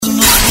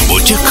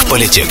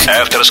Политик».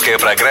 Авторская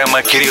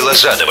программа Кирилла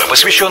Задова,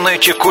 посвященная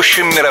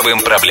текущим мировым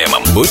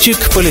проблемам.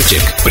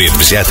 «Бутик-Политик».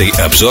 Предвзятый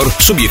обзор,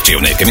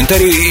 субъективные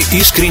комментарии и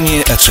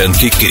искренние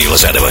оценки Кирилла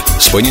Задова.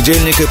 С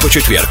понедельника по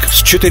четверг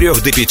с 4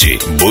 до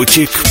 5.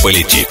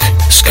 «Бутик-Политик».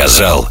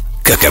 Сказал,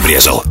 как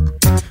обрезал.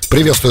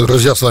 Приветствую,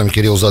 друзья, с вами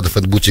Кирилл Задов,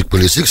 это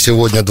 «Бутик-Политик».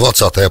 Сегодня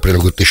 20 апреля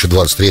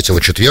 2023,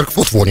 четверг,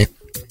 футвони.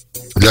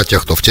 Для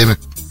тех, кто в теме.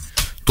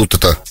 Тут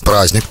это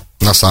праздник,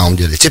 на самом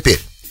деле.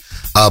 Теперь,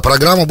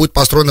 программа будет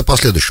построена по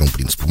следующему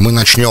принципу. Мы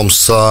начнем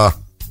с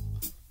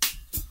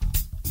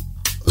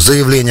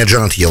заявления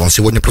Джанет Йеллен,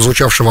 сегодня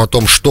прозвучавшего о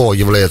том, что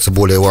является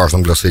более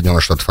важным для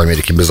Соединенных Штатов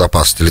Америки,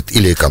 безопасность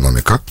или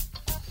экономика.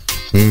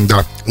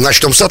 Да.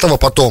 Начнем с этого,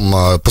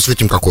 потом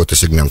посвятим какой-то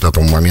сегмент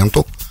этому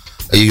моменту,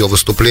 ее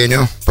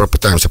выступлению,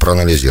 попытаемся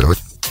проанализировать.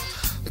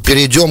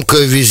 Перейдем к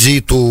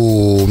визиту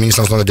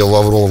министра иностранных дел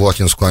Лаврова в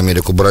Латинскую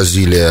Америку,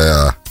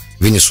 Бразилия,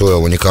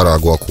 Венесуэла,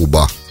 Никарагуа,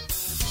 Куба.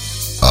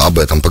 Об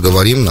этом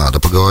поговорим, надо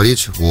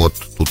поговорить. Вот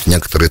тут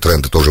некоторые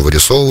тренды тоже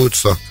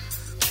вырисовываются.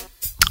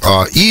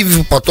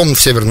 И потом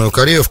в Северную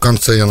Корею в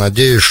конце, я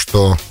надеюсь,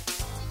 что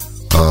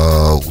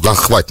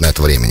хватит на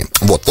это времени.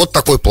 Вот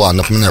такой план.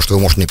 Напоминаю, что вы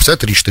можете мне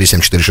писать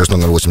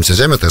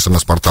 347-460-0087. Это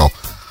смс-портал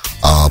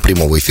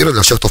прямого эфира.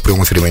 Для всех, кто в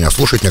прямом эфире меня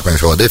слушает, мне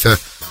Филадельфия,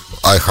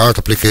 iHeart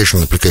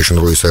Application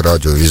RUSA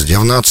радио везде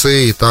в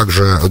нации, и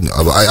также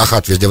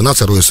iHeart везде в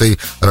нации, RUSA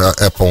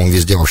App, по-моему,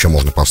 везде вообще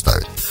можно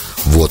поставить.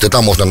 Вот, и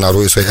там можно на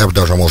RUSA App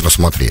даже можно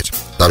смотреть,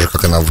 даже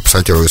как и на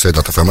сайте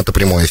RUSA.FM, это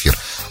прямой эфир.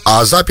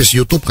 А запись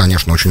YouTube,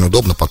 конечно, очень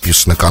удобно,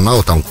 подписываться на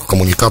канал, там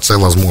коммуникация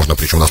возможна,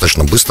 причем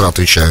достаточно быстро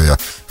отвечаю я,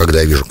 когда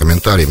я вижу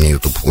комментарии, мне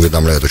YouTube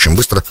уведомляет очень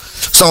быстро.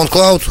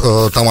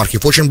 SoundCloud, там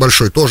архив очень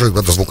большой, тоже,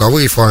 это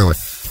звуковые файлы,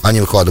 они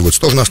выкладываются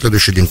тоже на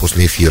следующий день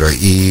после эфира,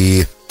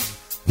 и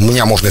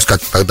меня можно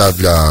искать тогда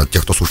для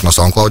тех, кто слушает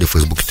на SoundCloud, в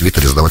Фейсбуке,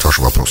 Твиттере, задавать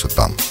ваши вопросы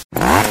там.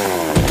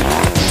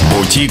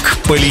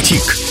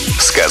 Бутик-Политик.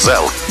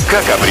 Сказал,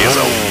 как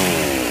обрезал.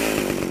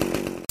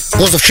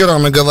 Позавчера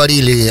мы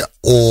говорили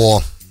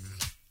о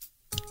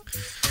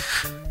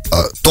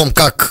том,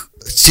 как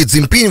Си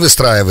Цзиньпинь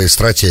выстраивает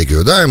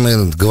стратегию, да, и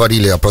мы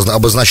говорили,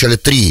 обозначали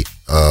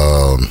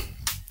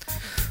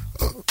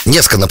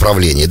несколько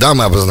направлений, да,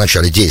 мы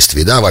обозначали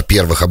действия, да,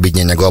 во-первых,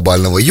 объединение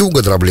глобального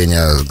юга,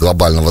 дробление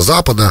глобального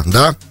запада,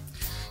 да,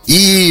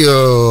 и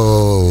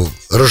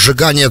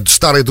разжигание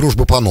старой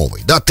дружбы по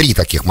новой, да, 3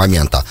 таких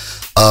момента.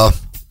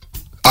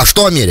 А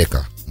что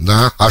Америка,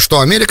 да, а что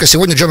Америка?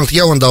 Сегодня Джанет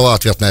Йеллен дала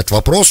ответ на этот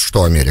вопрос,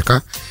 что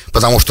Америка,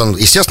 потому что,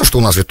 естественно, что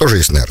у нас ведь тоже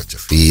есть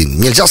нарратив, и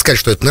нельзя сказать,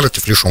 что этот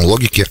нарратив лишен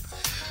логики,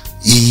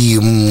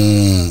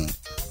 и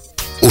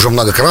уже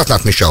многократно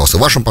отмечалось и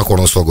вашим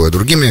покорным слугой, и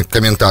другими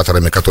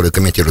комментаторами, которые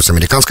комментируют с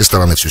американской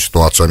стороны всю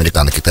ситуацию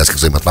американо-китайских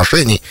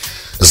взаимоотношений,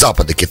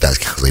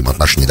 западо-китайских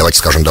взаимоотношений, давайте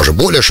скажем, даже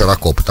более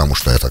широко, потому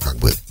что это как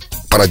бы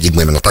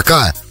парадигма именно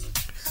такая,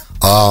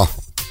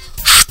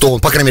 что,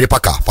 по крайней мере,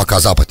 пока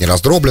Запад не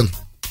раздроблен,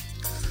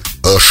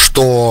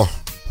 что,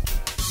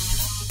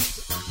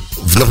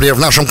 например, в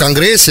нашем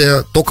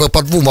Конгрессе только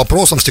по 2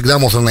 вопросам всегда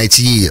можно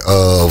найти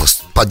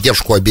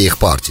поддержку обеих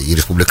партий, и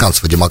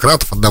республиканцев, и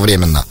демократов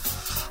одновременно.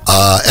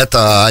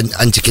 Это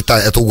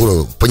это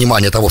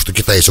понимание того, что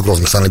Китай есть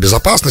угроза национальной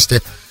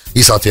безопасности,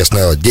 и,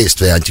 соответственно,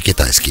 действия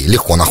антикитайские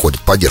легко находят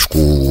поддержку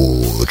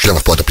у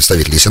членов Палаты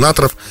представителей и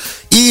сенаторов,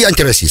 и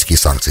антироссийские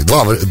санкции.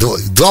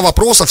 Два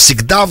вопроса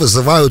всегда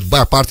вызывают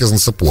bipartisan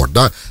support,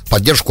 да,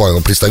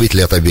 поддержку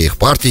представителей от обеих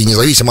партий,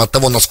 независимо от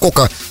того,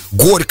 насколько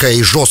горькая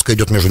и жесткая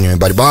идет между ними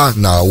борьба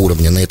на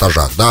уровне, на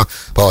этажах, да,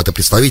 Палаты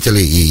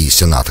представителей и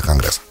Сената,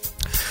 Конгресса.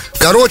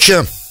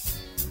 Короче,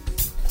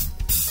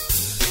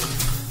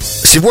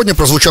 сегодня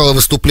прозвучало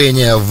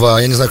выступление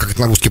я не знаю, как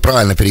это на русский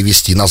правильно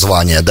перевести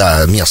название,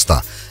 да,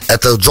 место.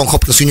 Это Джон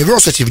Хопкинс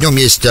University, в нем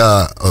есть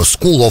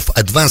School of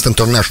Advanced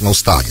International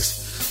Studies,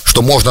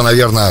 что можно,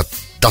 наверное,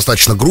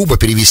 достаточно грубо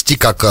перевести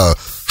как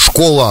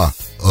школа,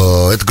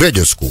 это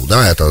graduate school,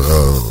 да, это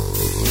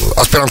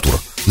аспирантура,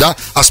 да,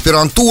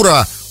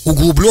 аспирантура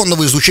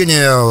углубленного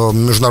изучения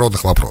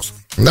международных вопросов,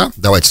 да,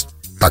 давайте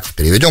так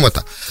переведем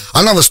это.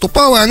 Она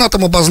выступала, и она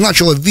там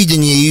обозначила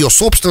видение ее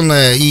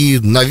собственное и,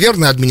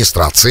 наверное,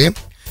 администрации,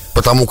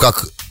 потому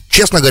как,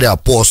 честно говоря,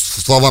 по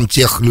словам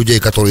тех людей,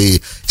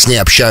 которые с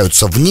ней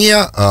общаются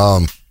вне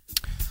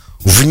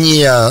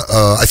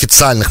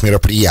официальных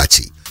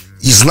мероприятий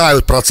и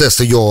знают процесс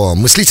ее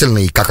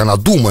мыслительный, как она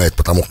думает,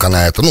 потому как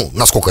она это,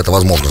 насколько это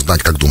возможно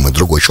знать, как думает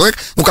другой человек,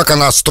 как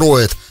она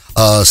строит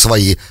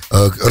свои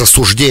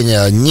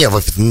рассуждения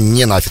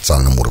не на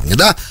официальном уровне,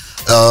 да,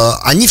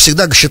 они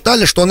всегда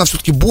считали, что она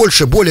все-таки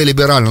более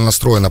либерально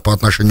настроена по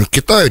отношению к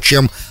Китаю,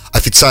 чем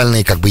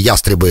официальные как бы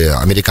ястребы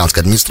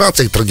американской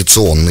администрации,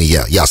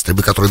 традиционные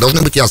ястребы, которые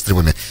должны быть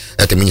ястребами.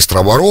 Это министр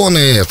обороны,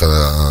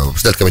 это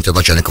председатель комитета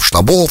начальников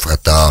штабов,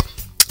 это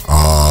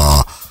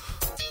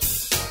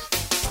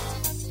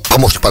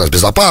помощник по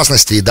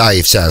безопасности, да,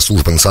 и вся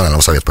служба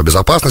Национального совета по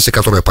безопасности,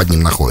 которая под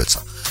ним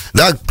находится.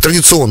 Да,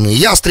 традиционные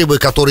ястребы,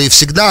 которые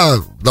всегда,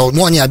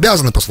 они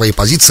обязаны по своей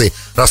позиции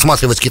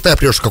рассматривать Китай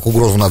прежде всего как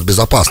угрозу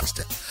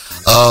нацбезопасности.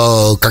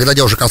 Когда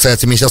дело уже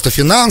касается Министерства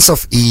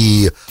финансов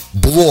и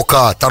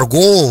блока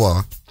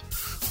торгового,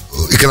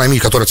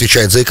 который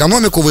отвечает за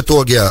экономику в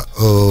итоге,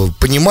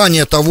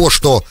 понимание того,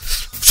 что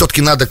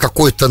все-таки надо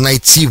какой-то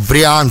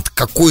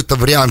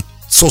вариант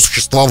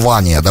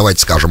сосуществования,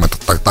 давайте скажем, это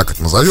так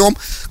это назовем,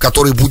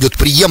 который будет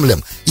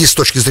приемлем и с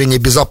точки зрения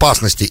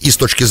безопасности, и с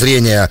точки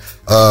зрения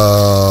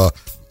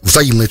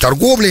взаимной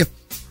торговли.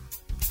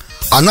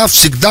 Она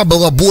всегда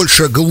была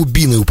больше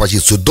голубиную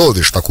позицию,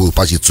 довиш такую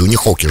позицию, не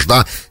хокиш,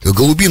 да,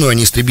 голубиную, а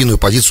не истребиную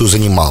позицию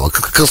занимала,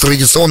 как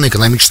традиционные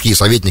экономические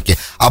советники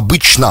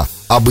обычно.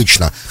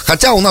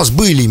 Хотя у нас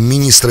были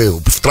министры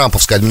в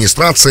трамповской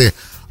администрации,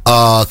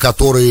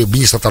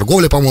 министр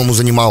торговли, по-моему,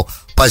 занимал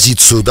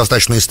позицию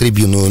достаточно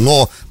истребиную,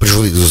 но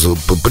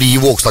при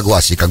его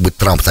согласии как бы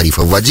Трамп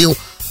тарифы вводил,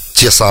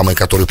 те самые,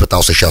 которые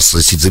пытался сейчас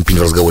Си Цзиньпинь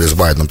в разговоре с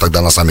Байденом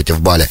тогда на саммите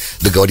в Бали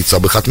договориться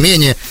об их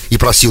отмене, и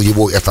просил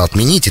его это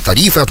отменить, и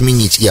тарифы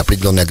отменить, и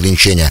определенные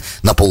ограничения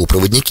на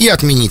полупроводники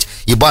отменить,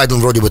 и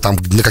Байден вроде бы там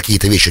на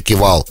какие-то вещи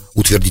кивал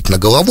утвердительно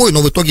головой,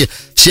 но в итоге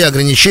все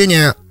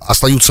ограничения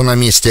остаются на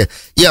месте,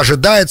 и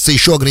ожидается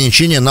еще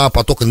ограничение на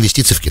поток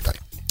инвестиций в Китай.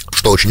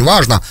 Что очень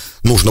важно,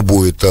 нужно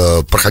будет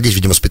проходить,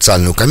 видимо,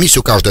 специальную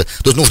комиссию каждая,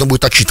 то есть нужно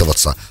будет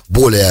отчитываться,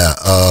 более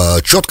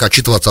четко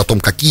отчитываться о том,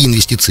 какие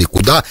инвестиции,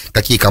 куда,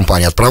 какие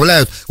компании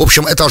отправляют. В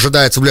общем, это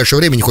ожидается в ближайшее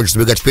время, не хочется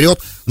забегать вперед,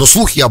 но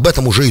слухи об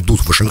этом уже идут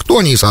в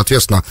Вашингтоне, и,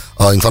 соответственно,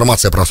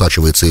 информация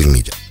просачивается и в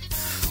МИДе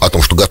о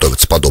том, что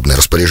готовится подобное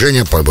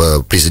распоряжение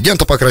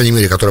президента, по крайней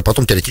мере, которое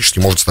потом теоретически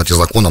может стать и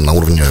законом на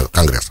уровне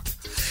Конгресса.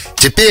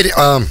 Теперь...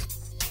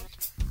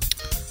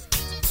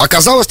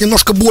 Оказалась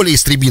немножко более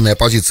истребиная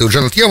позиция у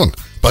Джанет Йеллен,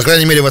 по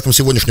крайней мере, в этом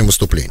сегодняшнем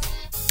выступлении.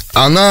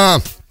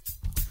 Она,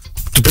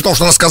 при том,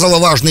 что она сказала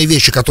важные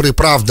вещи, которые,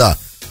 правда,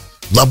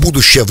 на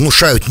будущее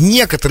внушают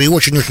некоторый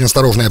очень-очень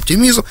осторожный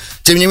оптимизм,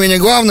 тем не менее,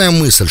 главная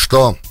мысль,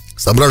 что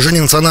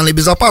соображение национальной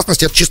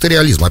безопасности — это чистый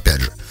реализм, опять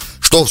же.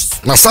 Что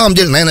на самом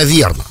деле, наверное,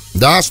 верно.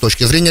 Да, с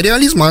точки зрения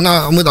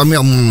реализма мы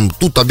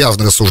тут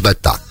обязаны рассуждать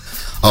так.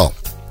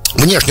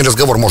 Внешний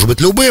разговор может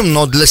быть любым,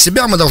 но для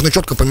себя мы должны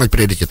четко понимать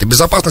приоритеты.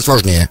 Безопасность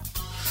важнее.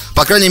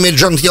 По крайней мере,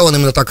 Джанет Йеллен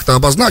именно так это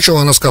обозначила.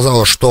 Она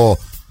сказала, что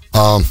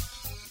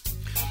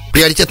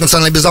приоритет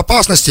национальной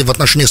безопасности в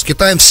отношениях с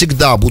Китаем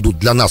всегда будут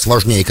для нас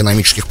важнее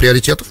экономических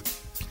приоритетов.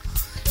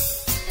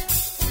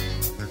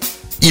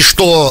 И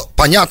что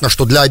понятно,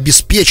 что для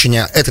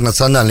обеспечения этой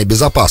национальной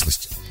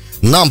безопасности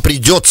нам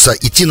придется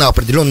идти на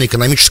определенные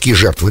экономические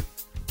жертвы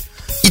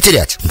и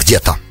терять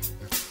где-то,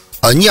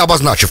 не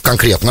обозначив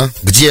конкретно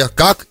где,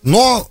 как,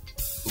 но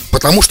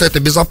потому что это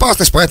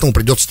безопасность, поэтому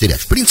придется терять.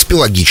 В принципе,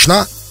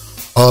 логично.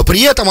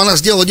 При этом она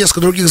сделала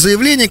несколько других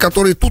заявлений,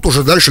 которые тут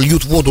уже дальше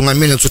льют воду на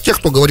мельницу тех,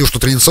 кто говорил, что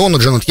традиционно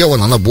Джанет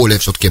Йеллен, она более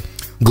все-таки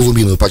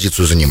голубиную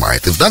позицию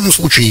занимает. И в данном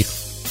случае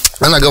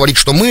она говорит,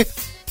 что мы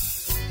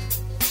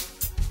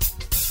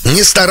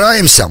не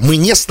стараемся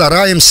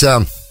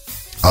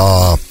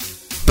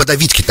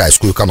подавить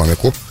китайскую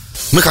экономику.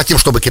 Мы хотим,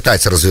 чтобы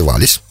китайцы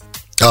развивались.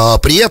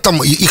 При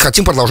этом и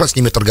хотим продолжать с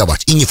ними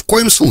торговать. И ни в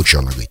коем случае,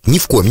 она говорит, ни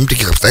в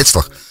таких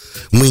обстоятельствах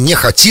мы не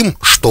хотим,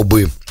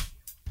 чтобы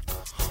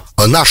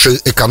наши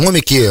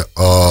экономики,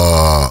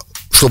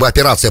 чтобы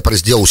операция по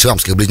разделу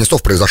сиамских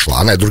близнецов произошла.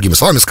 Она и другими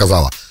словами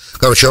сказала.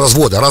 Короче,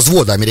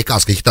 развода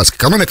американской и китайской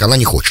экономики она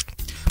не хочет.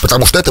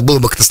 Потому что это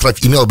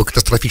имело бы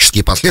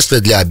катастрофические последствия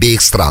для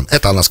обеих стран.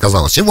 Это она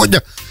сказала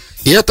сегодня.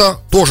 И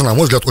это тоже, на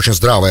мой взгляд, очень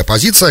здравая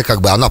позиция.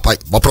 Как бы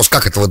вопрос,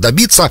 как этого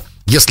добиться,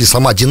 если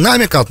сама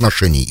динамика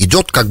отношений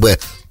идет как бы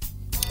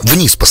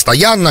вниз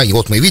постоянно. И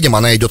вот мы видим,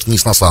 она идет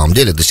вниз на самом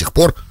деле до сих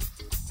пор.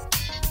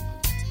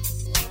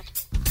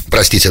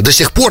 До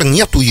сих пор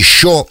нету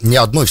еще ни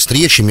одной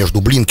встречи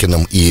между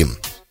Блинкеном и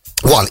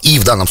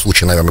в данном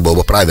случае, наверное, был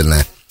бы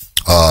правильный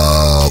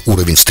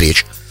уровень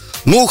встреч.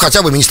 Ну,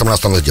 хотя бы министром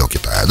иностранных дел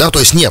Китая, да, то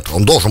есть нет,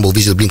 он должен был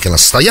визит Блинкена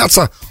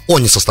состояться,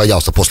 он не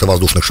состоялся после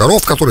воздушных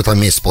шаров, которые там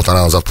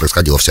месяц-полтора назад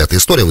происходила вся эта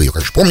история, вы ее,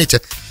 конечно, помните.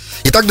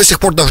 И так до сих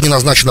пор даже не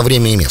назначено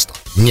время и место.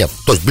 Нет,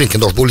 то есть Блинкен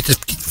должен был улететь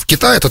в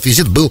Китай, этот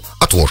визит был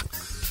отложен.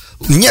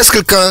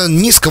 Несколько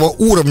низкого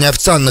уровня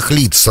официальных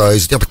лиц,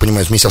 я так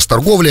понимаю, из Министерства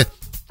торговли,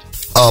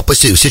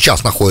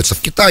 сейчас находятся в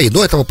Китае,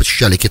 до этого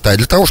посещали Китай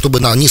для того, чтобы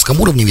на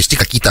низком уровне вести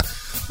какие-то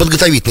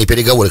подготовительные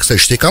переговоры к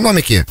следующей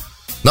экономике.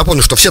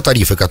 Напомню, что все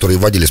тарифы, которые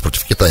вводились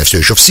против Китая, все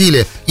еще в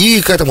силе, и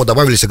к этому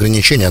добавились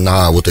ограничения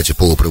на вот эти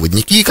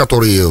полупроводники,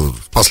 которые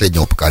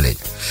последнего поколения.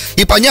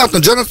 И понятно,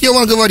 Джанет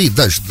Йеллен говорит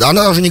дальше,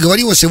 она даже не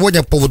говорила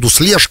сегодня по поводу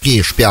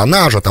слежки,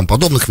 шпионажа, там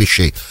подобных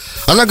вещей.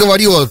 Она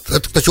говорила, это,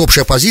 кстати,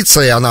 общая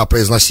позиция, и она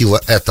произносила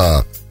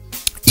это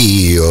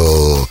и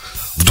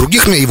в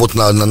других, и вот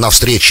на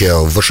встрече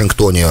в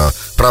Вашингтоне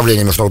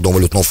правления Международного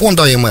валютного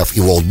фонда ИМФ и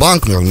World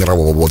Bank,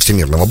 Мирового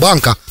Всемирного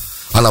банка,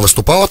 она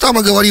выступала там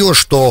и говорила,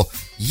 что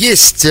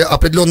есть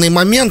определенные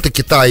моменты,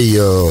 Китай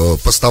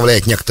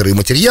поставляет некоторые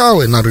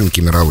материалы на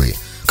рынки мировые,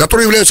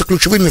 которые являются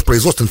ключевыми в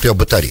производстве, например,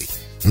 батарей,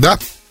 да?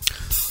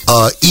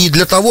 И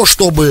для того,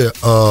 чтобы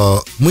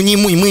мы не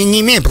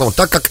имеем, потому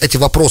так как эти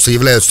вопросы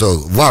являются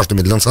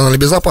важными для национальной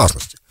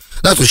безопасности,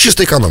 да, то есть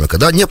чистая экономика,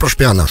 да, не про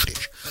шпионаж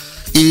речь.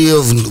 И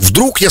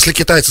вдруг, если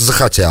китайцы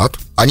захотят,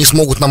 они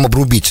смогут нам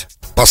обрубить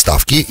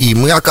поставки, и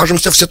мы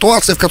окажемся в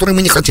ситуации, в которой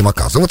мы не хотим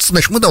оказываться.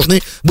 Значит, мы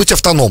должны быть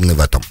автономны в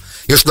этом.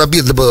 И что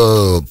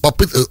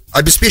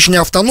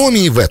обеспечение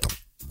автономии в этом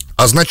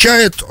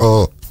означает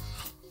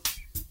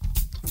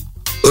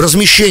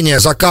размещение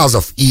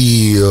заказов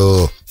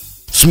и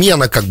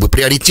смена как бы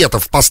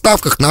приоритетов в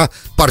поставках на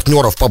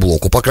партнеров по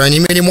блоку. По крайней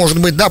мере, может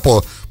быть, да,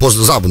 то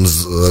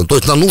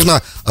есть нам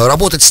нужно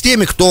работать с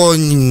теми, кто,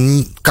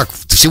 как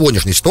в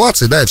сегодняшней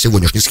ситуации, да, и в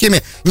сегодняшней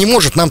схеме, не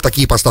может нам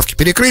такие поставки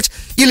перекрыть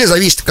или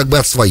зависит как бы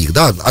от своих,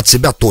 да, от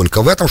себя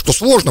только в этом, что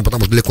сложно,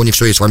 потому что далеко не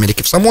все есть в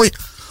Америке в самой.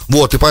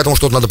 Вот, и поэтому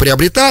что-то надо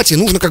приобретать, и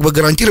нужно как бы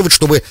гарантировать,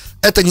 чтобы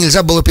это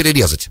нельзя было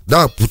перерезать,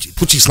 да,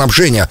 пути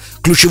снабжения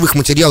ключевых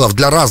материалов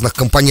для разных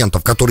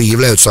компонентов, которые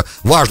являются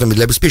важными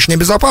для обеспечения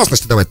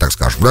безопасности, давайте так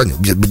скажем, да,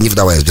 не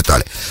вдаваясь в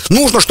детали.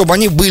 Нужно, чтобы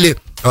они были,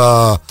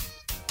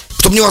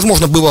 чтобы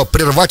невозможно было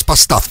прервать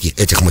поставки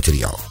этих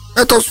материалов.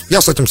 Это,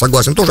 я с этим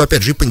согласен тоже,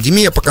 опять же, и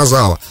пандемия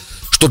показала,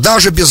 что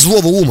даже без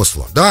злого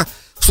умысла, да,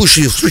 в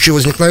случае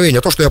возникновения,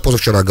 то, что я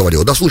позавчера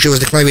говорил, да, в случае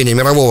возникновения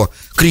мирового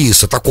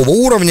кризиса такого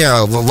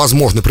уровня,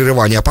 возможно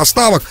прерывание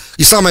поставок,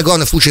 и самое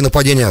главное, в случае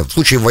нападения, в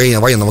случае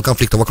военного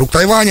конфликта вокруг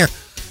Тайваня,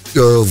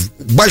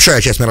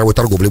 большая часть мировой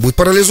торговли будет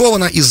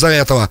парализована из-за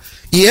этого,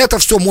 и это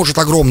все может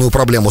огромную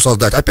проблему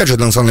создать, опять же,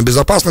 для национальной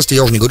безопасности.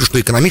 Я уже не говорю,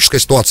 что экономическая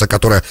ситуация,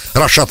 которая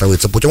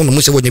расшатывается путем,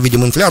 мы сегодня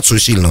видим инфляцию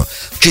сильную,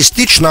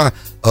 частично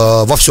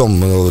во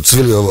всем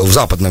в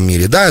западном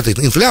мире, да, эта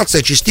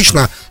инфляция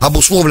частично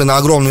обусловлена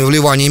огромными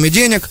вливаниями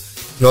денег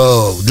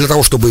для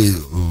того, чтобы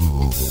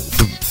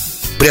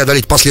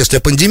преодолеть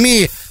последствия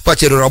пандемии,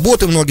 потерю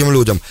работы многим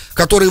людям,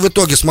 которые в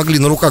итоге смогли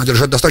на руках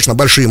держать достаточно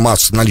большие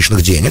массы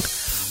наличных денег.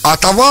 А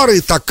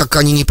товары, так как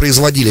они не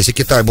производились, и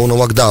Китай был на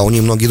локдауне,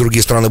 и многие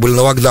другие страны были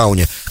на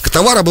локдауне,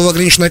 товара было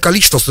ограниченное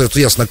количество,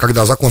 соответственно,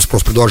 когда закон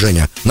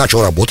спрос-предложения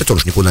начал работать, он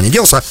же никуда не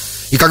делся,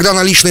 и когда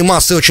наличной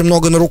массы очень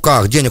много на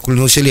руках, денег у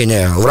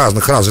населения в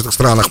разных развитых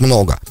странах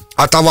много,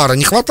 а товара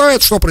не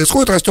хватает, что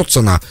происходит? Растет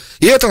цена.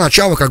 И это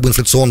начало как бы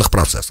инфляционных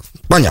процессов.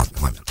 Понятный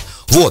момент.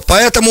 Вот,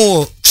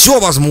 поэтому все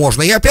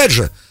возможно. И опять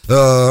же,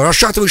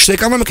 расшатывающаяся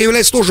экономика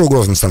является тоже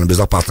угрозой национальной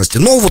безопасности.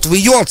 Но вот в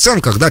ее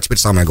оценках, да, теперь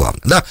самое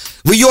главное, да,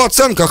 в ее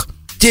оценках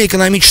те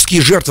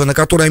экономические жертвы, на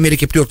которые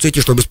Америке придется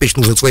идти, чтобы обеспечить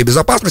нужную своей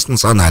безопасности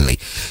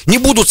национальной, не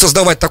будут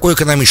создавать такой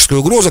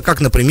экономическую угрозу, как,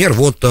 например,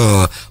 вот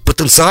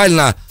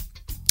потенциально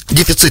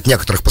дефицит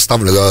некоторых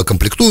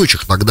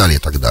комплектующих и так далее,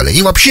 и так далее.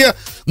 И вообще,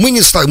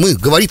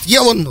 говорит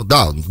Йеллен,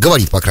 да,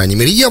 говорит, по крайней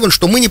мере, Йеллен,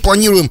 что мы не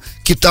планируем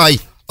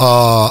Китай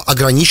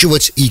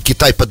ограничивать и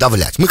Китай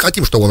подавлять. Мы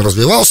хотим, чтобы он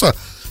развивался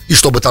и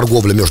чтобы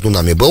торговля между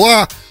нами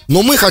была,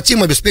 но мы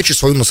хотим обеспечить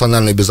свою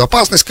национальную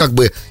безопасность, как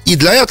бы, и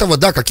для этого,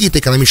 да, какие-то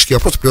экономические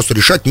вопросы придется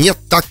решать не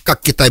так,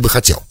 как Китай бы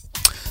хотел.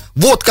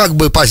 Вот как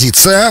бы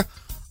позиция,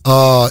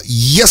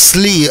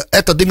 если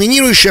это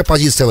доминирующая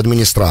позиция в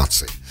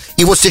администрации,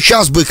 и вот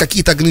сейчас бы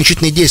какие-то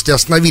ограничительные действия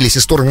остановились, и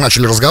стороны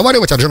начали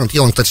разговаривать, а Дженнет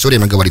Йеллен, кстати, все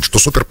время говорит, что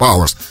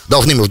суперпауэрс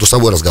должны между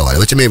собой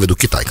разговаривать, имею в виду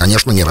Китай,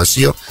 конечно, не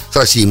Россию, с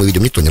Россией, мы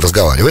видим, никто не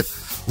разговаривает,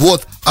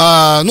 вот,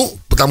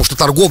 потому что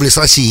торговли с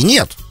Россией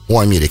нет у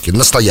Америки,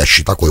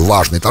 настоящей такой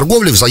важной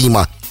торговли,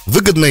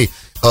 взаимовыгодной,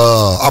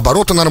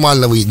 оборота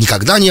нормального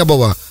никогда не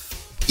было.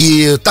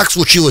 И так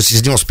случилось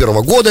с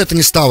 91 года, это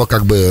не стало,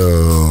 как бы,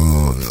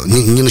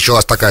 не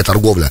началась такая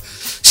торговля.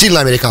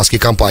 Сильно американские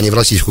компании в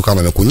российскую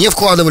экономику не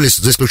вкладывались,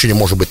 за исключением,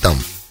 может быть, там,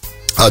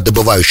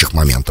 добывающих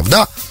моментов,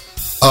 да,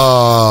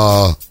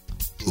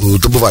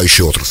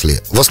 добывающие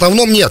отрасли. В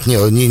основном нет,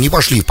 не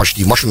пошли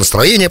почти,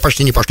 машиностроение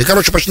почти не пошли,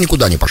 короче, почти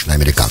никуда не пошли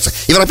американцы.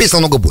 Европейцы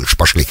намного больше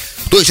пошли.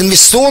 То есть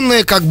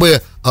инвестиционные, как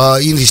бы,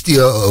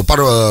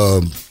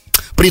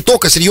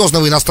 притока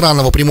серьезного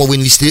иностранного прямого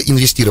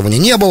инвестирования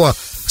не было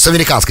с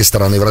американской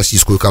стороны в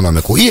российскую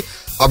экономику. И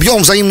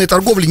объем взаимной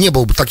торговли не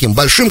был бы таким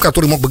большим,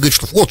 который мог бы говорить,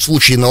 что вот в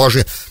случае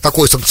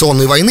такой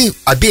санкционной войны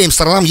обеим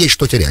сторонам есть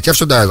что терять. Я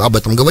всегда об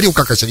этом говорил,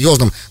 как о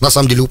серьезном, на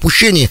самом деле,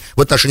 упущении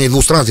в отношении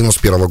двух стран с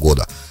 91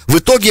 года. В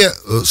итоге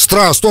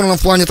сторонам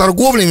в плане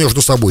торговли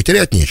между собой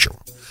терять нечего.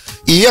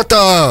 И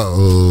это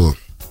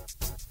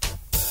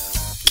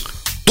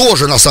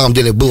тоже, на самом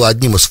деле, было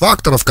одним из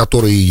факторов,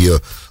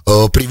 который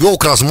привел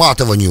к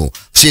разматыванию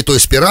всей той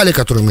спирали,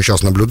 которую мы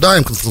сейчас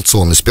наблюдаем,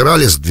 конфронтационной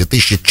спирали с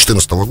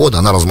 2014 года.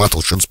 Она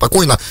разматывалась очень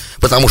спокойно,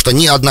 потому что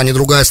ни одна, ни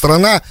другая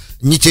сторона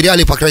не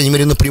теряли, по крайней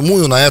мере,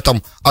 напрямую на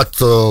этом от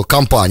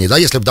компаний. Да,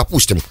 если бы,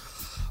 допустим,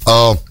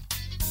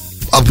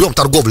 объем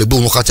торговли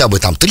был, хотя бы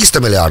там 300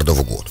 миллиардов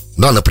в год,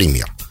 да,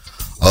 например,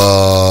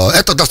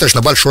 это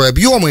достаточно большой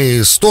объем,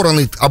 и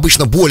стороны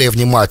обычно более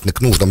внимательны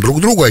к нуждам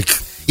друг друга,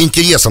 к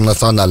интересам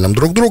национальным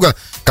друг друга,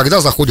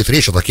 когда заходит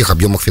речь о таких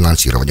объемах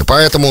финансирования.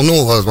 Поэтому,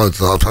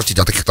 о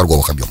таких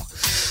торговых объемах.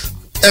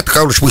 Это,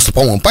 короче, мысль,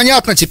 по-моему,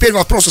 понятно. Теперь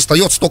вопрос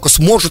остается только,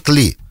 сможет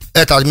ли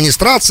эта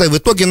администрация в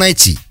итоге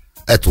найти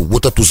эту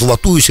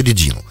золотую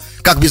середину.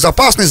 Как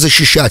безопасность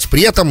защищать,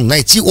 при этом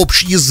найти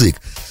общий язык.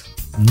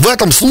 В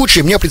этом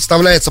случае мне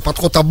представляется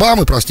подход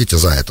Обамы, простите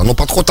за это, но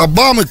подход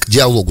Обамы к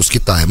диалогу с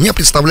Китаем мне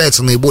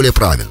представляется наиболее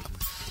правильным.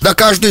 Да,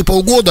 каждые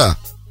полгода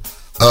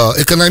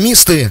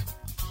экономисты,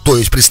 то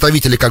есть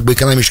представители как бы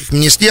экономических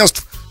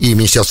министерств и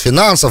министерств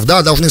финансов,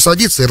 да, должны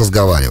садиться и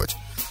разговаривать.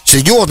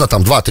 Серьезно,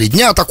 там 2-3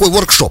 дня такой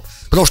воркшоп.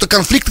 Потому что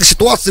конфликтных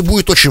ситуаций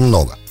будет очень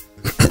много.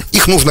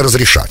 Их нужно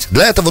разрешать.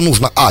 Для этого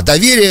нужно,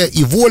 доверие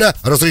и воля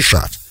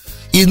разрешать.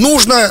 И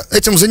нужно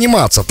этим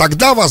заниматься.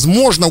 Тогда,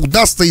 возможно,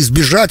 удастся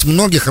избежать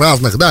многих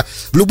разных, да.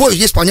 В любой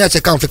есть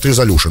понятие conflict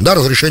resolution, да,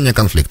 разрешение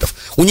конфликтов.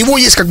 У него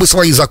есть как бы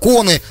свои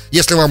законы.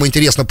 Если вам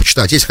интересно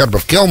почитать, есть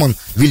Херберт Келман,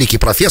 великий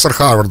профессор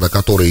Харварда,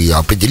 который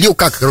определил,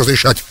 как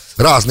разрешать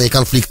разные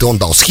конфликты. Он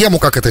дал схему,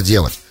 как это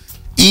делать.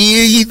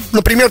 И,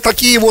 например,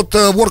 такие вот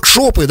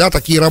воркшопы, да,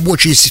 такие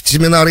рабочие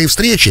семинары и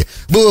встречи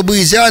было бы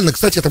идеально.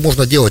 Кстати, это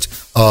можно делать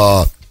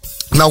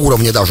на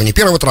уровне даже не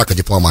первого трака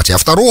дипломатии, а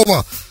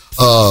второго.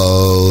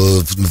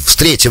 В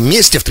третьем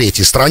месте, в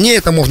третьей стране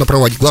это можно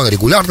проводить, главное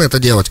регулярно это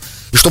делать.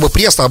 И чтобы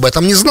пресса об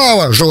этом не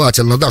знала,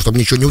 желательно, да, чтобы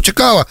ничего не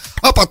утекало.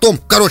 А потом,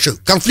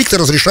 конфликты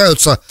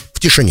разрешаются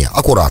в тишине,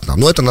 аккуратно.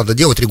 Но это надо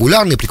делать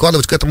регулярно и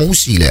прикладывать к этому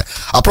усилия.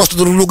 А просто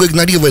друг друга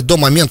игнорировать до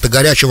момента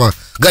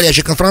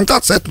горячей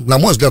конфронтации, это, на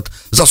мой взгляд,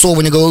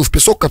 засовывание головы в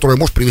песок, которое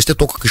может привести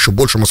только к еще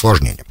большим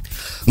осложнениям.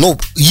 Но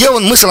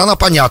мысль, она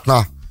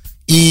понятна.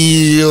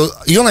 И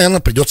ее,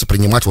 наверное, придется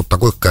принимать вот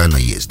такой, какая она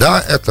есть, да,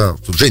 это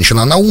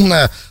женщина, она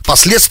умная,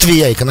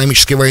 последствия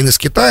экономической войны с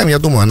Китаем, я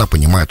думаю, она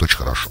понимает очень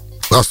хорошо,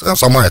 она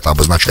сама это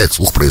обозначает,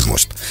 вслух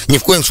произносит. Ни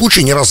в коем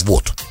случае не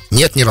развод,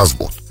 нет, не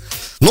развод,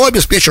 но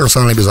обеспечение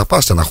национальной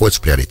безопасности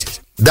находится в приоритете.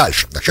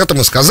 Дальше, значит, это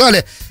мы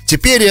сказали,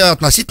 теперь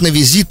относительно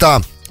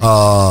визита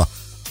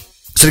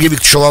Сергея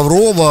Викторовича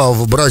Лаврова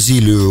в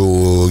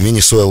Бразилию,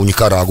 Венесуэлу,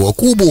 Никарагуа,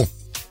 Кубу.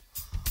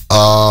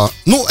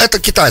 Это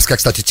китайская,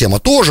 кстати, тема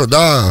тоже,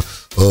 да,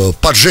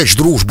 поджечь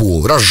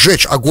дружбу,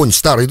 разжечь огонь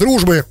старой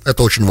дружбы,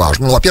 это очень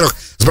важно. Во-первых,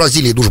 с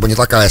Бразилией дружба не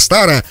такая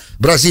старая,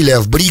 Бразилия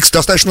в БРИКС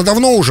достаточно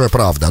давно уже,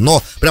 правда,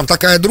 но прям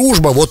такая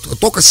дружба вот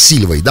только с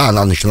Сильвой, да,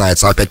 она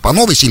начинается опять по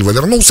новой, Сильва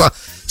вернулся,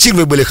 с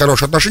Сильвой были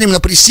хорошие отношения, именно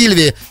при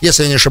Сильве,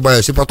 если я не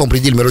ошибаюсь, и потом при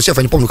Дильме Русеф,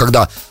 я не помню,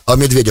 когда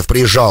Медведев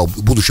приезжал,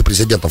 будучи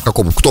президентом,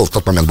 кто в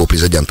тот момент был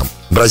президентом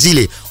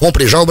Бразилии, он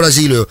приезжал в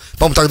Бразилию,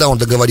 по-моему, тогда он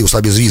договорился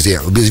о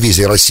безвизе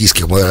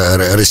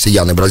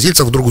россиян и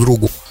бразильцев друг к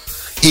другу,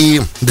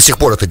 и до сих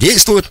пор это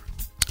действует.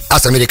 А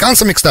с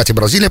американцами, кстати,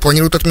 Бразилия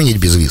планирует отменить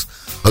безвиз.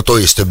 То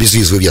есть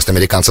безвизовый въезд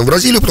американцев в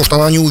Бразилию, потому что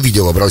она не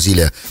увидела,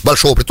 Бразилия,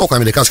 большого притока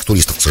американских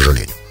туристов, к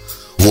сожалению.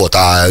 Вот,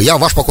 а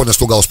ваш покойный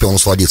слуга успел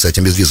насладиться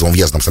этим безвизовым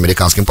въездом с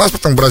американским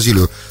паспортом в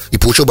Бразилию и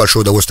получил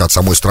большое удовольствие от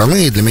самой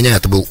страны. И для меня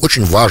это был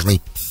очень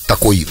важный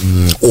такой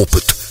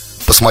опыт.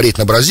 Посмотреть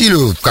на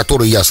Бразилию, в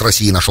которой я с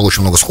Россией нашел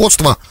очень много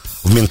сходства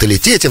в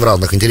менталитете, в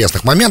разных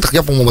интересных моментах.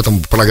 Я, по-моему, об этом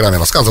в программе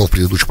рассказывал, в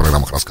предыдущих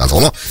программах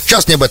рассказывал. Но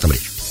сейчас не об этом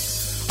речь.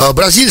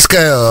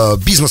 Бразильская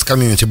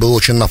бизнес-комьюнити была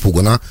очень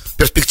напугана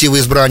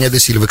перспективой избрания де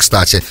Сильвы,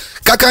 кстати.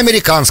 Как и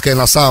американская,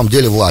 на самом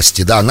деле,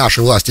 власти, да,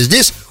 наши власти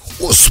здесь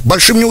с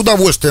большим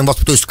неудовольствием,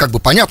 то есть, как бы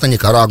понятно,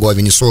 Никарагуа,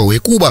 Венесуэла и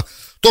Куба.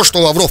 То,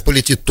 что Лавров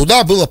полетит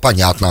туда, было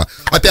понятно.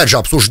 Опять же,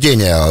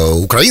 обсуждение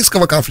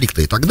украинского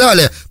конфликта и так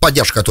далее,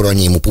 поддержка, которую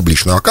они ему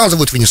публично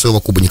оказывают,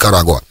 Венесуэла, Куба,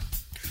 Никарагуа,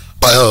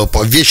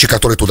 вещи,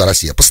 которые туда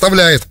Россия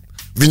поставляет.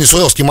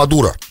 Венесуэлский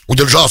Мадуро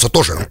удержался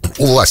тоже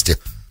у власти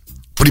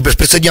при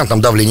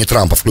беспрецедентном давлении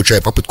Трампа, включая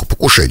попытку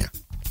покушения,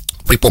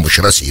 при помощи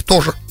России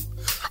тоже.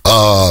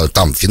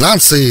 Там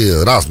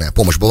финансы, разная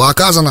помощь была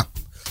оказана,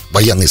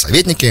 военные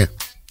советники.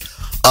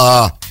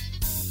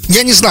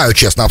 Я не знаю,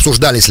 честно,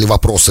 обсуждались ли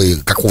вопросы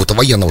какого-то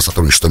военного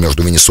сотрудничества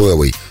между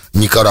Венесуэлой,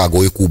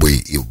 Никарагуа и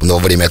Кубой во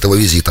время этого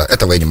визита.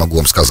 Этого я не могу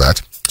вам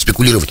сказать,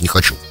 спекулировать не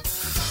хочу.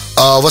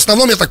 В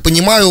основном, я так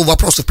понимаю,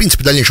 вопросы, в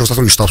принципе, дальнейшего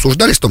сотрудничества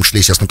обсуждались, в том числе,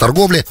 естественно,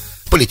 торговли,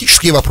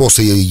 политические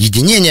вопросы,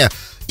 единения.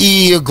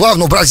 И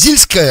главное,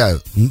 бразильское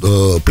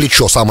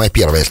плечо, самое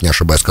первое, если не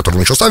ошибаюсь, которое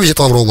начался визит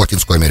Лаврова в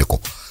Латинскую Америку,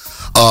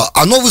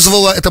 оно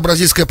вызвало, это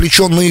бразильское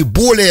плечо,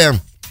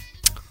 наиболее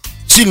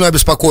сильную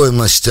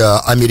обеспокоенность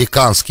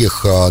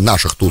американских,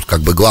 наших тут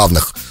как бы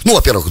главных.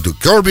 Во-первых,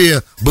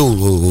 Керби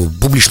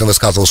публично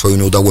высказывал свое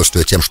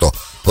неудовольствие тем, что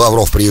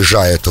Лавров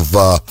приезжает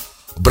в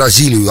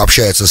Бразилию,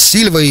 общается с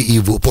Сильвой,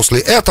 и после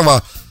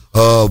этого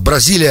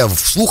Бразилия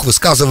вслух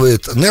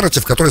высказывает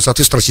нарратив, который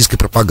соответствует российской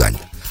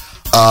пропаганде.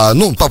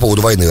 По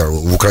поводу войны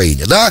в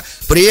Украине, да,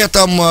 при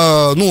этом,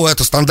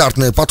 это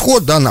стандартный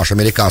подход, да, наш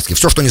американский,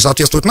 все, что не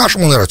соответствует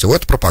нашему нарративу,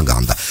 это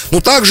пропаганда.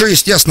 Также,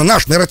 естественно,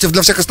 наш нарратив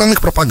для всех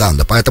остальных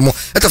пропаганда, поэтому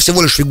это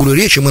всего лишь фигуры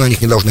речи, мы на них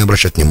не должны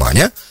обращать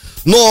внимания,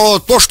 но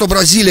то, что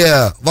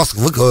Бразилия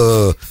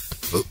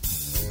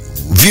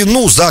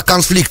вину за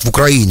конфликт в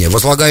Украине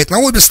возлагает на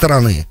обе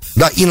стороны,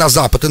 да, и на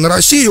Запад, и на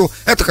Россию,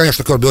 это,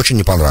 конечно, Керби очень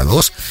не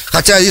понравилось.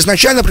 Хотя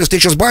изначально при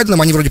встрече с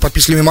Байденом они вроде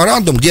подписали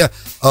меморандум, где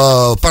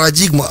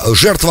парадигма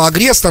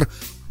жертва-агрессор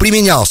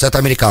применялся. Это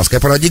американская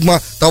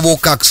парадигма того,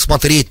 как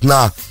смотреть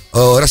на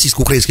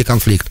российско-украинский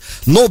конфликт.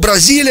 Но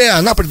Бразилия,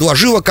 она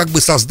предложила как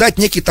бы создать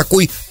некий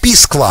такой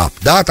peace club,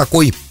 да,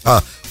 такой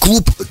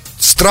клуб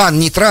стран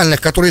нейтральных,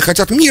 которые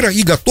хотят мира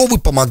и готовы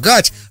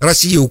помогать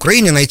России и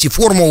Украине найти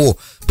формулу,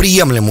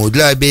 приемлемую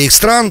для обеих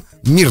стран,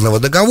 мирного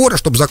договора,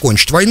 чтобы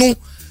закончить войну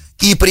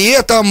и при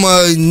этом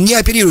не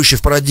оперирующий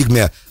в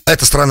парадигме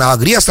эта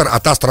страна-агрессор, а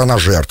та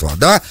страна-жертва,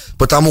 да,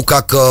 потому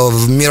как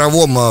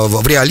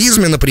в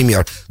реализме,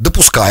 например,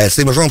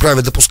 допускается, и в международном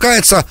праве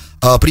допускается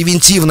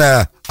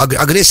превентивная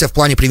агрессия в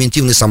плане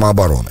превентивной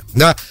самообороны,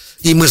 да,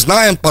 и мы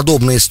знаем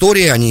подобные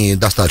истории, они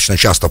достаточно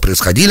часто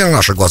происходили на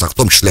наших глазах, в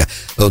том числе,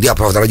 я,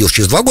 правда, родился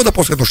через 2 года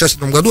после этого, в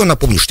 1967 году, я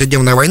напомню,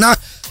 6-дневная война,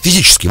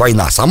 физически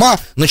война сама,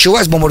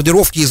 началась с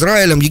бомбардировки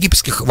Израилем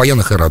египетских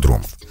военных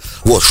аэродромов.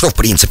 Вот, что, в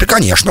принципе,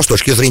 конечно, с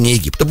точки зрения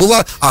Египта,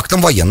 было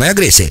актом военной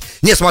агрессии.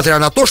 Несмотря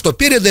на то, что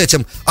перед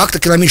этим акт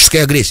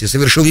экономической агрессии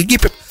совершил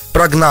Египет,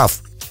 прогнав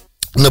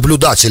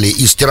наблюдателей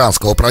из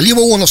Тиранского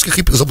пролива ООНовских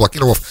и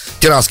заблокировав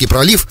Тиранский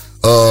пролив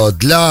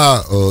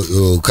для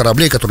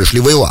кораблей, которые шли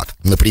в Эйлат,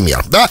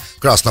 например, да,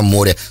 в Красном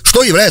море,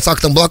 что является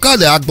актом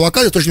блокады, а акт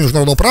блокады с точки зрения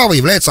международного права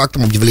является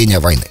актом объявления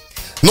войны.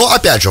 Но,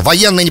 опять же,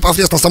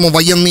 непосредственно само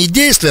военные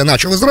действия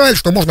начал Израиль,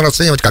 что можно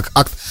расценивать как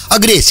акт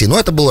агрессии, но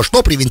это было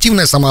что?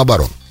 Превентивная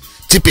самооборона.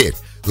 Теперь,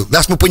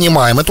 раз мы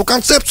понимаем эту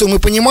концепцию, мы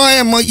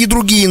понимаем и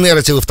другие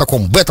нарративы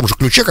в этом же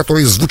ключе,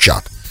 которые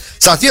звучат.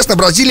 Соответственно,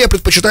 Бразилия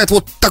предпочитает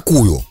вот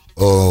такую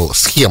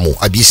схему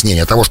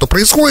объяснения того, что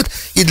происходит,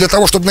 и для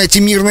того, чтобы найти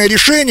мирное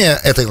решение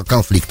этого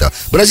конфликта,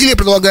 Бразилия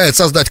предлагает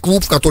создать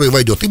клуб, в который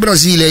войдет и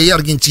Бразилия, и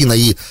Аргентина,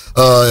 и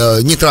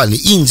нейтральный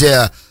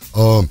Индия,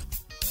 в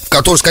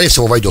который, скорее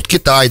всего, войдет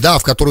Китай, да,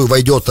 в которую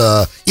войдет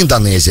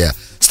Индонезия.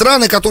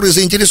 Страны, которые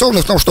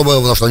заинтересованы в том,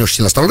 потому что они очень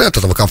сильно страдают от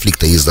этого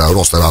конфликта из-за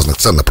роста разных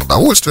цен на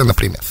продовольствие,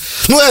 например.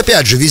 Ну и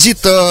опять же,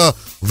 визит в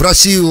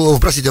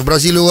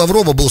Бразилию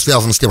Лаврова был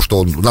связан с тем,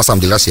 что на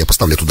самом деле Россия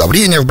поставляет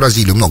удобрения в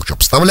Бразилию, много чего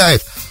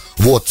поставляет.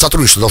 Вот,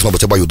 сотрудничество должно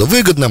быть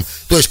обоюдовыгодным.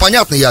 То есть,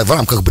 понятно, в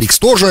рамках БРИКС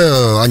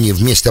тоже они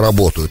вместе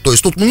работают. То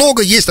есть, тут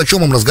много есть о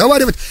чем им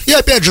разговаривать. И,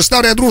 опять же,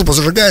 старая дружба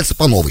зажигается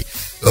по новой.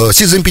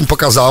 Си Цзиньпинь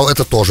показал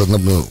это тоже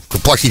на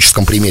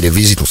классическом примере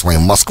визитом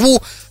своим в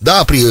Москву,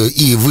 да,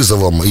 и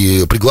вызовом,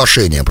 и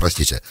приглашением,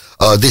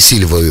 Де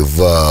Сильвы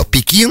в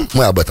Пекин.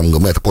 Мы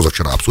это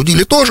позавчера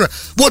обсудили тоже.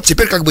 Вот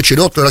теперь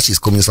черед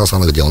российского министра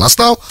иностранных дел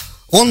настал.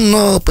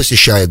 Он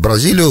посещает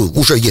Бразилию,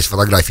 уже есть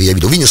фотографии, я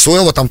видел,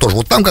 Венесуэла там тоже,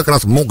 вот там как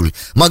раз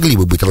могли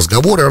бы быть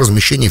разговоры о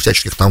размещении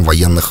всяческих там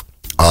военных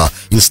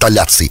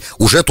инсталляций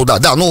уже туда.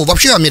 Да,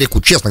 вообще Америку,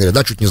 честно говоря,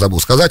 да, чуть не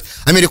забыл сказать,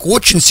 Америку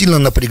очень сильно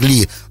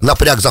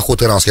напряг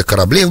заход иранских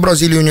кораблей в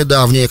Бразилию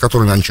недавнее,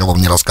 который я ничего вам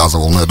не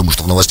рассказывал, но я думаю,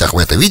 что в новостях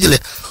вы это видели.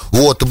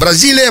 Вот,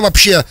 Бразилия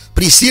вообще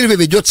при Сильве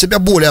ведет себя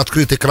более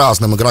открытой к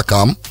разным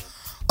игрокам,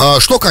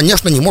 что,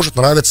 конечно, не может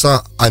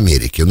нравиться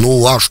Америке.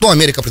 А что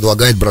Америка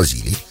предлагает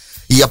Бразилии?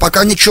 И я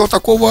пока ничего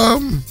такого,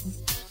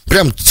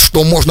 прям,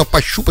 что можно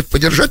пощупать,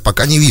 подержать,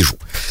 пока не вижу.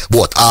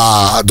 Вот,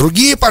 а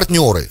другие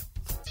партнеры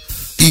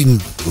и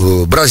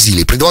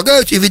Бразилии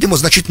предлагают ей, видимо,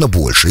 значительно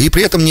больше. И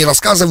при этом не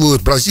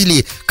рассказывают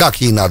Бразилии,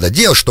 как ей надо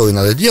делать, что ей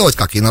надо делать,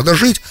 как ей надо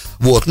жить.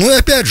 Вот, и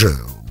опять же,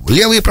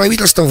 левые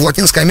правительства в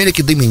Латинской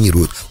Америке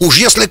доминируют. Уж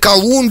если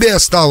Колумбия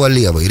стала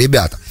левой,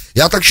 ребята,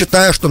 я так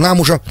считаю, что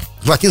нам уже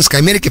в Латинской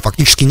Америке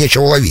фактически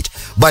нечего ловить.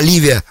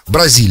 Боливия,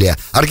 Бразилия,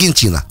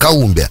 Аргентина,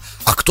 Колумбия.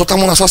 А кто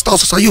там у нас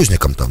остался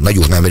союзником-то на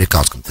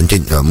южноамериканском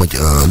континенте,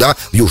 да,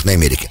 в Южной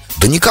Америке?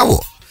 Да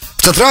никого.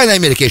 В Центральной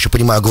Америке, я еще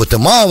понимаю,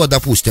 Гватемала,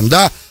 допустим,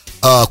 да,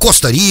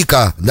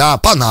 Коста-Рика, да,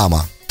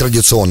 Панама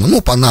традиционно.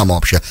 Панама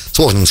вообще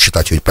сложно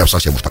считать ее прям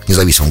совсем уж так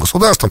независимым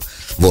государством.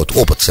 Вот,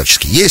 опыт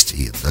всячески есть,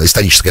 и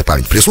историческая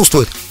память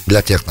присутствует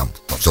для тех,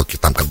 все-таки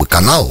там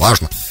канал,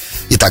 важно,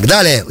 и так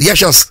далее.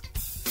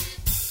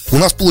 У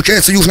нас,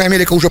 получается, Южная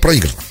Америка уже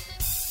проиграна.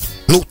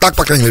 Так,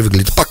 по крайней мере,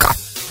 выглядит пока.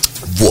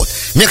 Вот.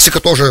 Мексика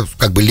тоже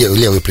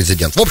левый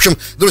президент. В общем,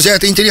 друзья,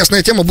 это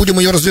интересная тема, будем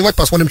ее развивать,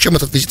 посмотрим, чем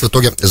этот визит в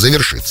итоге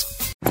завершится.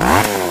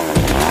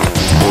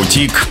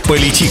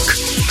 Бутик-политик.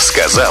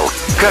 Сказал,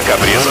 как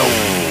обрезал.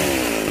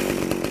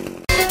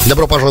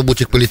 Добро пожаловать в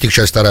Бутик-политик,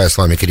 часть 2, с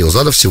вами Кирилл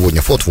Задов.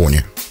 Сегодня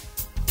фотвоне.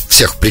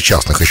 Всех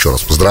причастных еще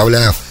раз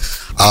поздравляю.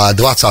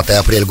 20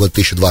 апреля года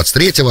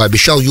 2023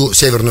 обещал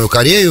Северную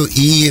Корею,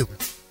 и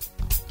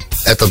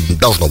это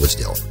должно быть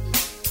сделано.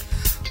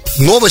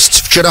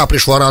 Новость вчера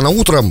пришла рано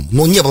утром,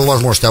 но не было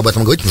возможности об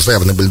этом говорить, потому что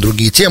явно были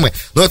другие темы,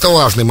 но это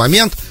важный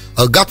момент.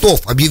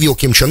 Объявил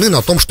Ким Чен Ын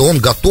о том, что он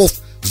готов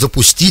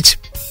запустить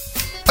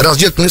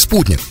разведывательный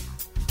спутник.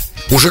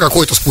 Уже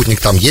какой-то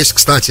спутник там есть,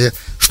 кстати.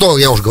 Что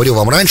я уже говорил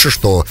вам раньше,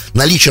 что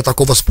наличие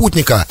такого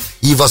спутника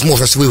и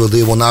возможность вывода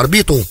его на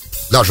орбиту,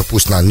 даже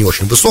пусть на не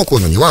очень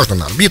высокую, но неважно,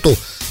 на орбиту,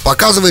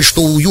 показывает,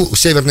 что у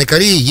Северной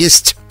Кореи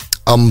есть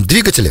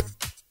двигатели,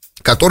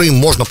 которые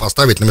можно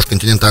поставить на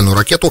межконтинентальную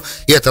ракету,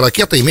 и эта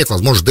ракета имеет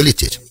возможность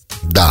долететь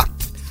до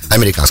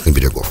американских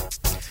берегов.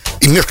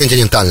 И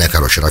межконтинентальная,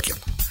 ракета.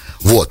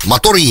 Вот,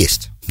 мотор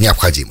есть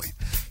необходимый.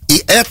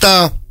 И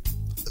это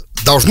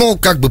должно,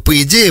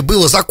 по идее,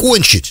 было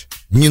закончить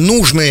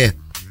ненужные,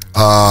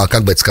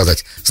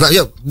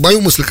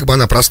 мою мысль,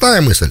 она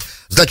простая мысль.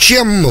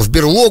 Зачем в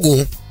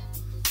берлогу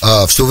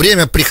все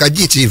время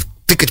приходить и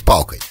тыкать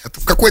палкой?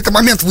 Это в какой-то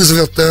момент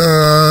вызовет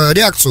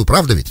реакцию,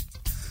 правда ведь?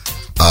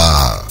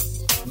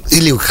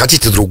 Или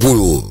хотите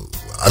другую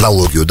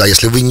аналогию, да,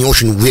 если вы не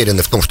очень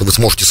уверены в том, что вы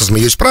сможете со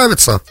змеей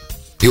справиться,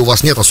 и у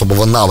вас нет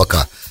особого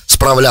навыка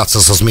справляться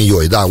со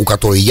змеей, да, у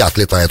которой яд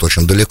летает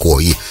очень далеко,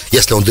 и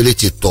если он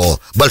долетит, то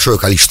большое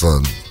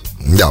количество,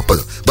 да,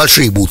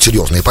 большие будут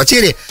серьезные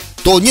потери,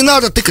 то не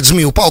надо тыкать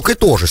змею палкой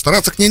тоже,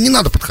 стараться к ней, не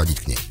надо подходить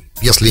к ней,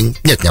 если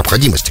нет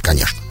необходимости,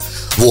 конечно.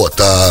 Вот,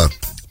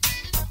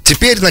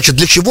 теперь, значит,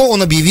 для чего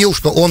он объявил,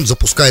 что он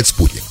запускает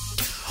спутник?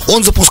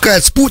 Он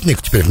запускает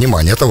спутник, теперь,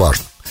 внимание, это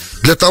важно,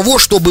 для того,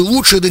 чтобы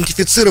лучше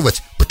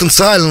идентифицировать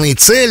потенциальные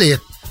цели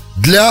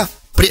для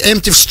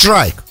preemptive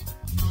strike,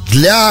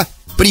 для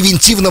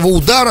превентивного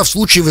удара в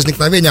случае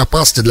возникновения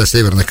опасности для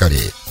Северной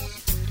Кореи.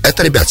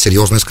 Это, ребят,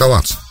 серьезная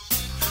эскалация.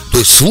 То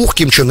есть вслух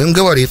Ким Чен Ын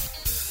говорит,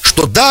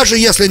 что даже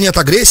если нет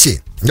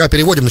агрессии, я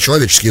переводим на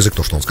человеческий язык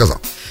то, что он сказал,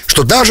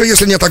 что даже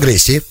если нет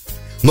агрессии,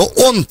 но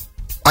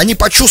они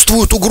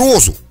почувствуют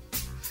угрозу,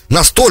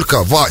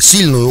 настолько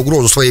сильную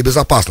угрозу своей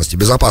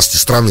безопасности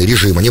страны,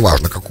 режима,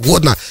 неважно, как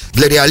угодно,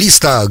 для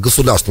реалиста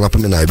государства,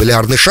 напоминаю,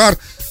 бильярдный шар,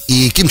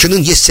 и Ким Чен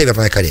Ын есть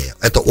Северная Корея.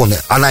 Это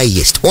она и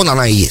есть.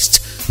 Она и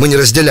есть. Мы не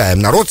разделяем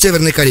народ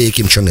Северной Кореи и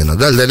Ким Чен Ына,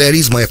 да, для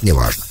реализма это не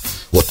важно.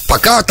 Вот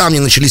пока там не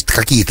начались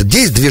какие-то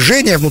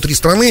движения внутри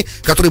страны,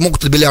 которые могут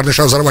этот бильярдный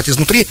шар взорвать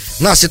изнутри,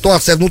 нас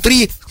ситуация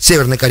внутри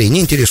Северной Кореи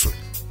не интересует.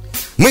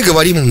 Мы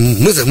говорим,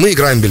 мы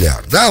играем в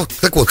бильярд, да,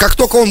 так вот, как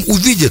только он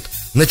увидит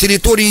на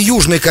территории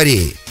Южной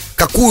Кореи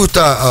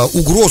какую-то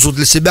угрозу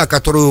для себя,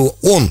 которую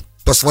он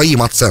по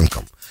своим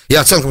оценкам и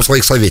оценкам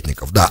своих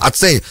советников, да,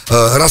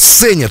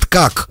 расценит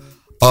как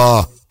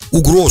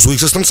угрозу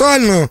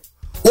экзистенциальную,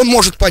 он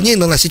может по ней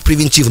наносить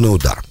превентивный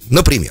удар.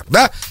 Например,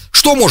 да,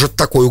 что может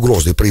такой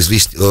угрозой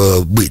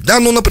быть? Да,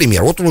 ну,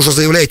 например, вот он уже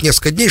заявляет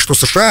несколько дней, что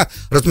США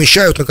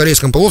размещают на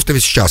Корейском полуострове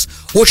сейчас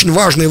очень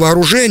важные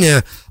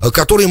вооружения,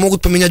 которые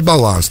могут поменять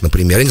баланс,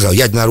 например. Я не знаю,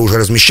 ядерное оружие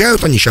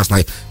размещают они сейчас,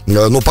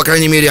 ну, по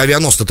крайней мере,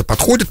 авианосцы-то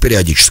подходят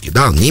периодически,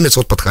 да, немец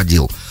вот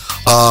подходил.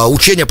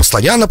 Учения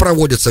постоянно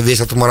проводятся,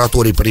 весь этот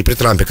мораторий при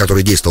Трампе,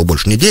 который действовал,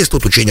 больше не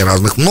действует, учений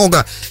разных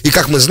много. И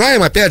как мы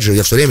знаем, опять же,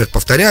 я все время это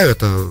повторяю,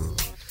 это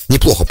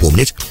неплохо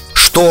помнить,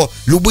 что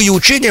любые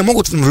учения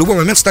могут в любой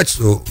момент стать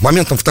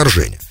моментом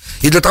вторжения.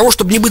 И для того,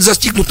 чтобы не быть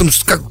застигнутым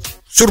как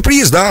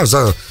сюрприз, да,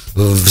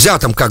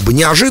 взятым как бы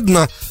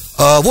неожиданно,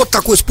 вот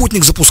такой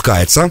спутник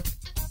запускается.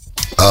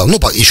 Ну,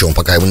 еще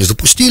пока его не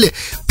запустили.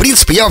 В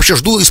принципе, я вообще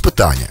жду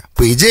испытания,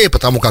 по идее,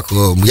 потому как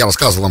я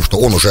рассказывал вам, что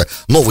он уже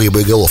новые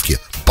боеголовки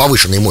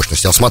повышенной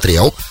мощности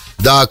осмотрел.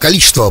 Да,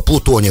 количество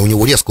плутония у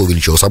него резко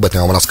увеличилось, об этом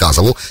я вам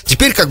рассказывал.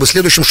 Теперь, как бы,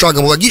 следующим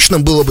шагом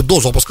логичным было бы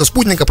до запуска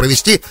спутника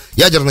провести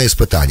ядерное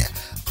испытание.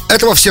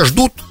 Этого все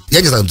ждут.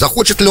 Я не знаю,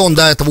 захочет ли он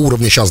до этого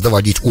уровня сейчас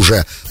доводить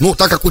уже. Ну,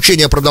 так как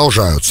учения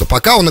продолжаются.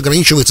 Пока он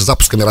ограничивается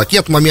запусками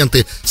ракет в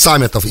моменты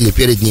саммитов или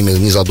перед ними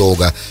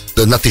незадолго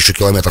на 1000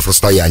 километров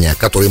расстояния,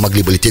 которые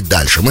могли бы лететь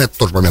дальше. Мы этот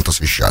тоже момент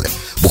освещали.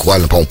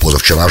 Буквально, по-моему,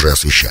 позавчера же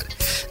освещали.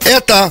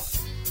 Это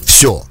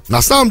все.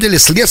 На самом деле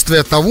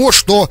следствие того,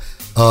 что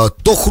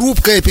то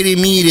хрупкое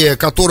перемирие,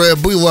 которое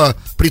было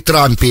при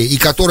Трампе и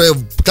которое,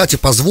 кстати,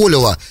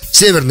 позволило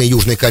Северной и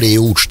Южной Корее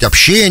улучшить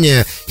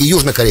общение, и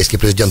южнокорейский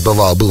президент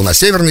был на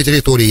северной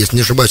территории, если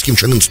не ошибаюсь, Ким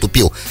Чен Ын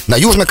вступил на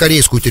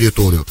южнокорейскую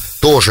территорию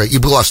тоже, и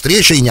была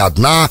встреча, и не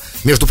одна,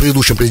 между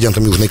предыдущим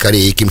президентом Южной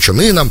Кореи и Ким Чен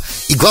Ыном,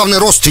 и главные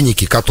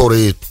родственники,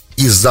 которые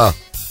из-за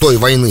той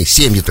войны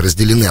семьи-то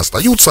разделены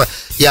остаются,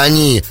 и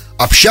они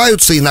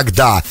общаются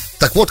иногда.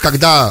 Так вот,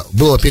 когда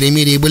было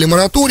перемирие и были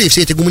моратории,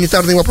 все эти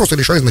гуманитарные вопросы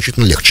решались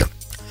значительно легче.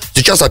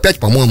 Сейчас опять,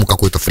 по-моему,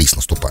 какой-то фриз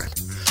наступает.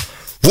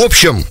 В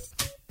общем,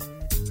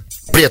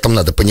 при этом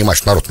надо понимать,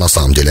 что народ на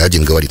самом деле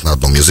один говорит на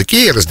одном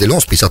языке и разделен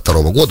с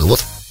 52 года,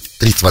 вот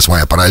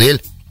 38-я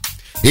параллель.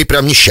 И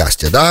прям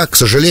несчастье, да, к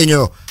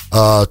сожалению,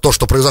 то,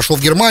 что произошло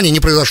в Германии,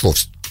 не произошло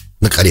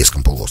на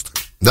Корейском полуострове,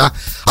 да,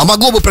 а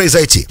могло бы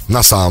произойти,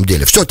 на самом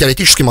деле, все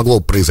теоретически могло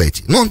бы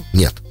произойти, но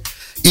нет.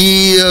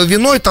 И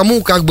виной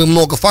тому как бы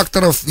много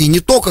факторов, и не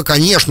только,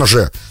 конечно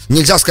же,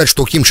 нельзя сказать,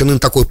 что Ким Чен Ын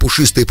такой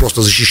пушистый и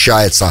просто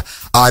защищается,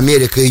 а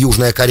Америка и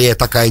Южная Корея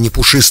такая не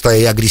пушистая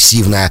и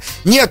агрессивная.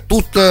 Нет,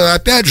 тут,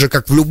 опять же,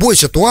 как в любой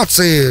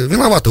ситуации,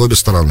 виноваты обе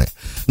стороны.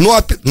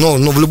 Но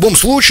в любом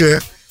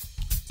случае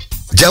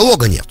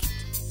диалога нет.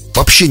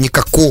 Вообще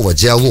никакого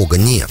диалога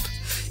нет.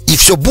 И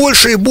все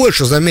больше и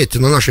больше, заметьте,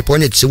 на нашей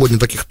планете сегодня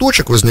таких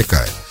точек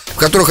возникает, в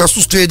которых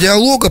отсутствие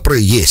диалога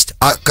есть,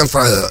 а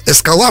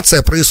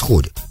эскалация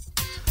происходит.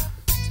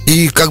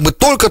 И как бы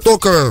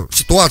только-только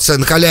ситуация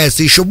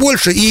накаляется еще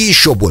больше, и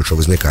еще больше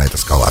возникает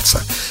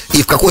эскалация.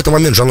 И в какой-то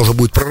момент же она уже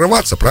будет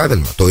прорываться,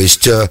 правильно? То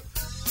есть,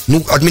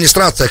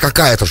 администрация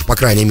какая-то же, по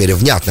крайней мере,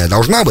 внятная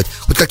должна быть.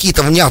 Хоть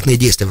какие-то внятные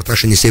действия в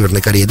отношении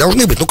Северной Кореи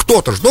должны быть.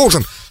 Кто-то же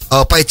должен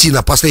пойти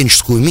на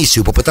посредническую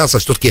миссию, попытаться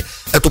все-таки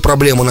эту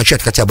проблему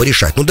начать хотя бы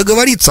решать.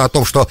 Договориться о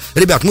том, что,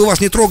 ребят, мы вас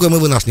не трогаем, и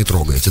вы нас не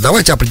трогаете.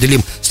 Давайте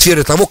определим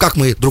сферы того, как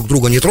мы друг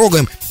друга не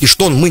трогаем, и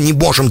что мы не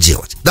можем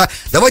делать. Да?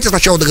 Давайте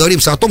сначала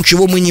договоримся о том,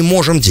 чего мы не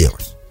можем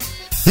делать.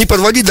 Не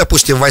подводить,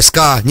 допустим,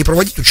 войска, не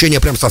проводить учения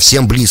прям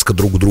совсем близко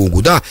друг к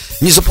другу, да,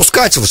 не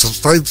запускать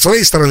с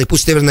своей стороны,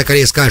 пусть Северная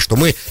Корея скажет, что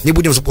мы не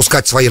будем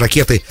запускать свои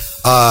ракеты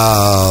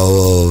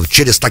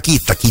через такие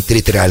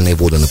территориальные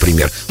воды,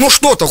 например. Ну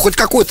что-то, хоть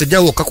какой-то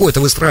диалог,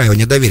 какое-то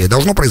выстраивание доверия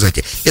должно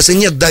произойти. Если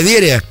нет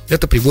доверия,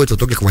 это приводит в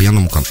итоге к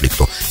военному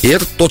конфликту. И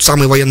это тот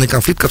самый военный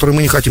конфликт, который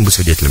мы не хотим быть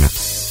свидетелями.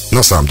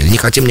 На самом деле, не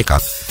хотим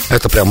никак.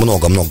 Это прям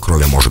много-много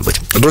крови может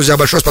быть. Друзья,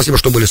 большое спасибо,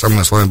 что были со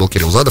мной. С вами был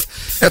Кирилл Задов.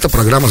 Эта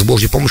программа с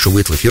Божьей помощью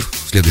выйдет в эфир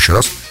в следующий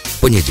раз в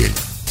понедельник.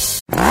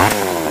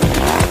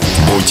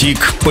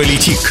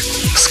 Бутик-политик.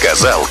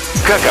 Сказал,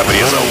 как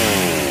обрезал.